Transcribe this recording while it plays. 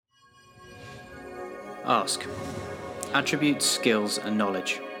Ask. Attributes, skills and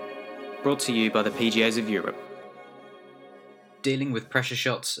knowledge. Brought to you by the PGAs of Europe. Dealing with pressure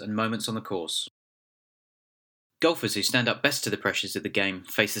shots and moments on the course. Golfers who stand up best to the pressures of the game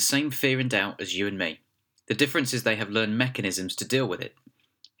face the same fear and doubt as you and me. The difference is they have learned mechanisms to deal with it.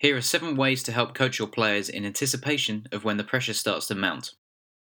 Here are 7 ways to help coach your players in anticipation of when the pressure starts to mount.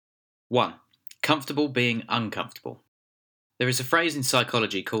 1. Comfortable being uncomfortable. There is a phrase in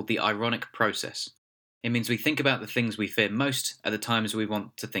psychology called the ironic process. It means we think about the things we fear most at the times we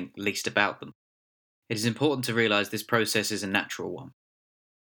want to think least about them. It is important to realise this process is a natural one.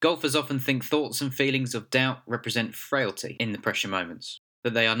 Golfers often think thoughts and feelings of doubt represent frailty in the pressure moments,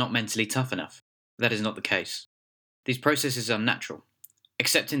 that they are not mentally tough enough. That is not the case. These processes are natural.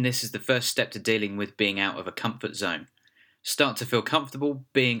 Accepting this is the first step to dealing with being out of a comfort zone. Start to feel comfortable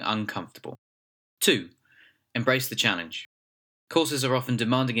being uncomfortable. 2. Embrace the challenge. Courses are often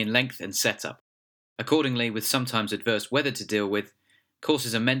demanding in length and setup. Accordingly, with sometimes adverse weather to deal with,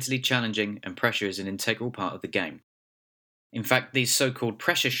 courses are mentally challenging and pressure is an integral part of the game. In fact, these so-called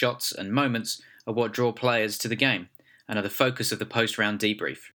pressure shots and moments are what draw players to the game and are the focus of the post-round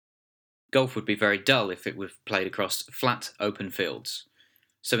debrief. Golf would be very dull if it were played across flat, open fields.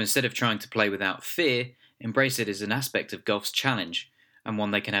 So instead of trying to play without fear, embrace it as an aspect of golf's challenge and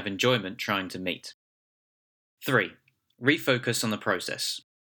one they can have enjoyment trying to meet. 3. Refocus on the process.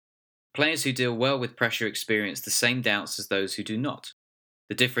 Players who deal well with pressure experience the same doubts as those who do not.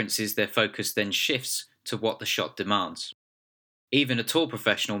 The difference is their focus then shifts to what the shot demands. Even a tour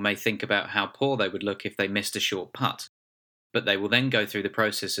professional may think about how poor they would look if they missed a short putt, but they will then go through the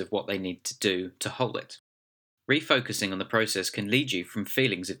process of what they need to do to hold it. Refocusing on the process can lead you from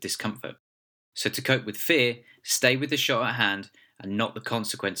feelings of discomfort. So to cope with fear, stay with the shot at hand and not the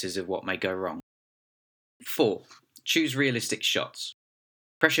consequences of what may go wrong. 4. Choose realistic shots.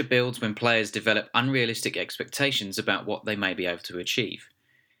 Pressure builds when players develop unrealistic expectations about what they may be able to achieve.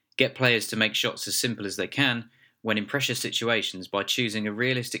 Get players to make shots as simple as they can when in pressure situations by choosing a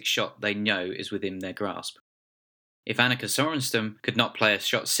realistic shot they know is within their grasp. If Annika Sorenstam could not play a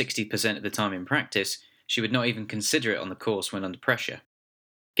shot 60% of the time in practice, she would not even consider it on the course when under pressure.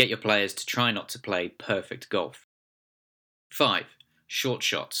 Get your players to try not to play perfect golf. 5. Short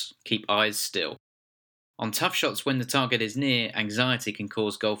shots. Keep eyes still. On tough shots when the target is near, anxiety can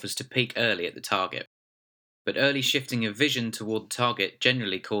cause golfers to peak early at the target. But early shifting of vision toward the target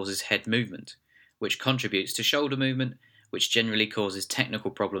generally causes head movement, which contributes to shoulder movement, which generally causes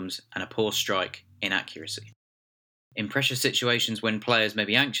technical problems and a poor strike inaccuracy. In pressure situations when players may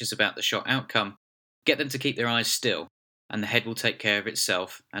be anxious about the shot outcome, get them to keep their eyes still, and the head will take care of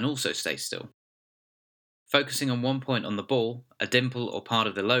itself and also stay still. Focusing on one point on the ball, a dimple or part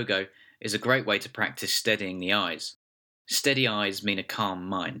of the logo, is a great way to practice steadying the eyes. Steady eyes mean a calm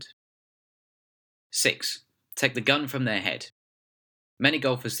mind. 6. Take the gun from their head. Many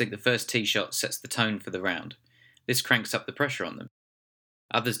golfers think the first tee shot sets the tone for the round. This cranks up the pressure on them.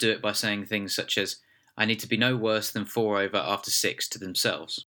 Others do it by saying things such as, "I need to be no worse than 4 over after 6" to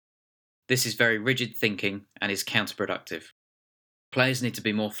themselves. This is very rigid thinking and is counterproductive. Players need to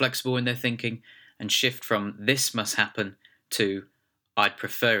be more flexible in their thinking and shift from "this must happen" to "I'd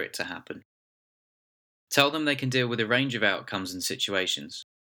prefer it to happen." Tell them they can deal with a range of outcomes and situations.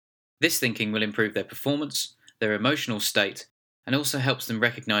 This thinking will improve their performance, their emotional state, and also helps them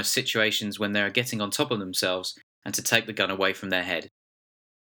recognise situations when they are getting on top of themselves and to take the gun away from their head.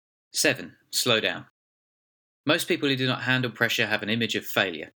 7. Slow down. Most people who do not handle pressure have an image of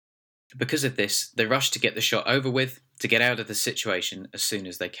failure. Because of this, they rush to get the shot over with, to get out of the situation as soon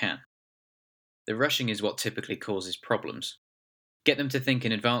as they can. The rushing is what typically causes problems. Get them to think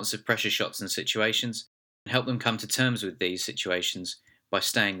in advance of pressure shots and situations, and help them come to terms with these situations by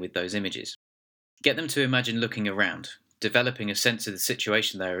staying with those images. Get them to imagine looking around, developing a sense of the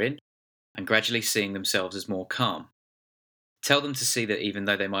situation they are in, and gradually seeing themselves as more calm. Tell them to see that even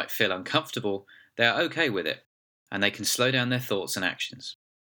though they might feel uncomfortable, they are okay with it, and they can slow down their thoughts and actions.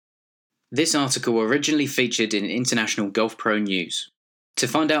 This article originally featured in International Golf Pro News. To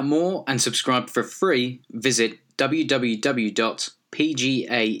find out more and subscribe for free, visit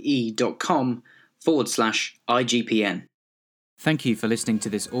www.pgae.com/IGPN. Thank you for listening to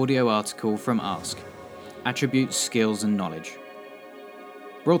this audio article from Ask. Attributes, skills and knowledge.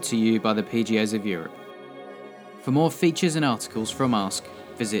 Brought to you by the PGAs of Europe. For more features and articles from Ask,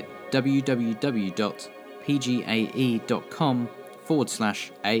 visit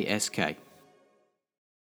www.pgae.com/ASK.